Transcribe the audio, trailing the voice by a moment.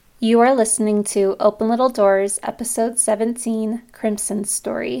You are listening to Open Little Doors, Episode 17, Crimson's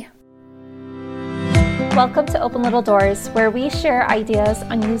Story. Welcome to Open Little Doors, where we share ideas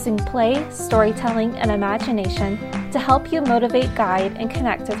on using play, storytelling, and imagination to help you motivate, guide, and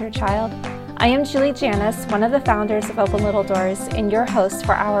connect with your child. I am Julie Janis, one of the founders of Open Little Doors, and your host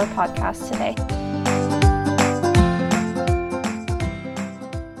for our podcast today.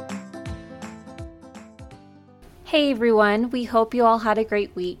 Hey everyone, we hope you all had a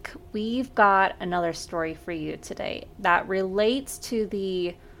great week. We've got another story for you today that relates to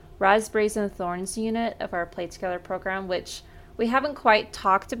the Raspberries and Thorns unit of our Play Together program, which we haven't quite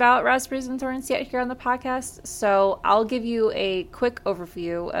talked about Raspberries and Thorns yet here on the podcast, so I'll give you a quick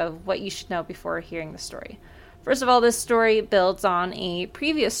overview of what you should know before hearing the story. First of all, this story builds on a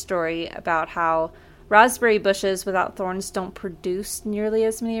previous story about how raspberry bushes without thorns don't produce nearly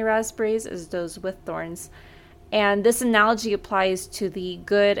as many raspberries as those with thorns. And this analogy applies to the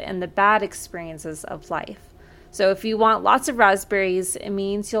good and the bad experiences of life. So if you want lots of raspberries, it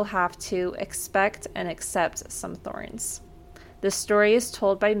means you'll have to expect and accept some thorns. This story is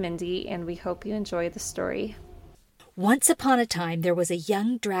told by Mindy, and we hope you enjoy the story. Once upon a time, there was a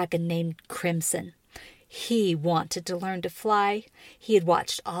young dragon named Crimson. He wanted to learn to fly. He had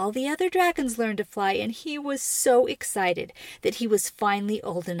watched all the other dragons learn to fly, and he was so excited that he was finally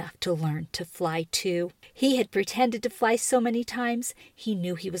old enough to learn to fly too. He had pretended to fly so many times, he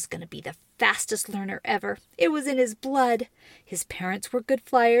knew he was going to be the fastest learner ever. It was in his blood. His parents were good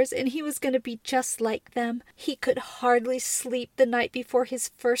flyers, and he was going to be just like them. He could hardly sleep the night before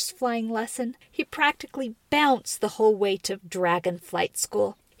his first flying lesson. He practically bounced the whole way to dragon flight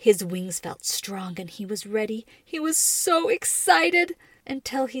school. His wings felt strong and he was ready. He was so excited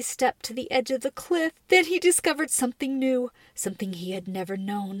until he stepped to the edge of the cliff. Then he discovered something new, something he had never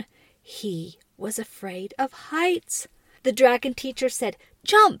known. He was afraid of heights. The dragon teacher said,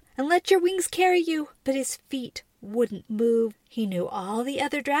 "Jump and let your wings carry you." But his feet wouldn't move. He knew all the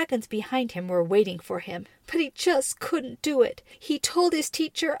other dragons behind him were waiting for him, but he just couldn't do it. He told his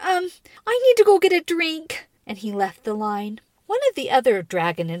teacher, I need to go get a drink. And he left the line. One of the other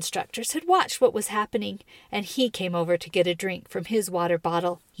dragon instructors had watched what was happening, and he came over to get a drink from his water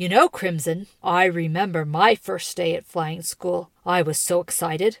bottle. "You know, Crimson, I remember my first day at flying school. I was so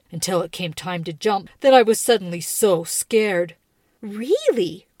excited until it came time to jump. Then I was suddenly so scared."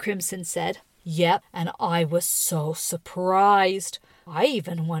 "Really?" Crimson said. "Yep, and I was so surprised. I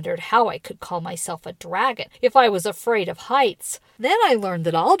even wondered how I could call myself a dragon if I was afraid of heights. Then I learned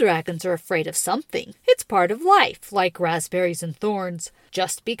that all dragons are afraid of something. It's part of life, like raspberries and thorns.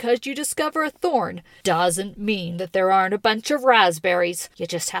 Just because you discover a thorn doesn't mean that there aren't a bunch of raspberries. You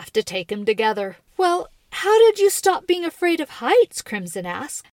just have to take them together." "Well, how did you stop being afraid of heights?" Crimson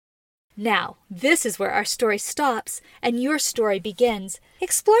asked. Now, this is where our story stops and your story begins.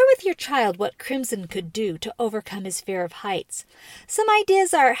 Explore with your child what Crimson could do to overcome his fear of heights. Some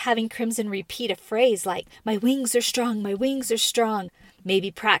ideas are having Crimson repeat a phrase like, "My wings are strong, my wings are strong."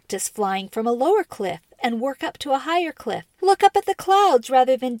 Maybe practice flying from a lower cliff and work up to a higher cliff. Look up at the clouds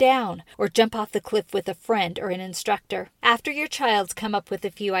rather than down, or jump off the cliff with a friend or an instructor. After your child's come up with a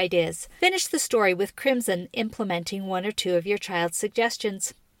few ideas, finish the story with Crimson implementing one or two of your child's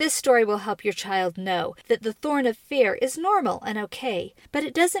suggestions. This story will help your child know that the thorn of fear is normal and okay, but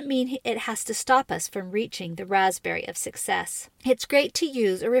it doesn't mean it has to stop us from reaching the raspberry of success. It's great to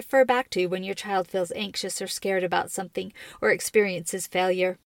use or refer back to when your child feels anxious or scared about something or experiences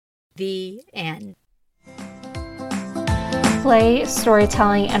failure. The end. Play,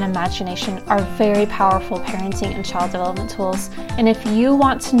 storytelling, and imagination are very powerful parenting and child development tools. And if you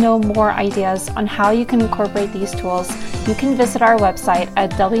want to know more ideas on how you can incorporate these tools, you can visit our website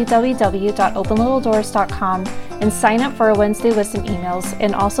at www.openlittledoors.com and sign up for our Wednesday Wisdom emails,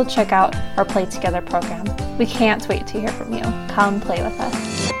 and also check out our Play Together program. We can't wait to hear from you. Come play with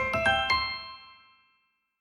us.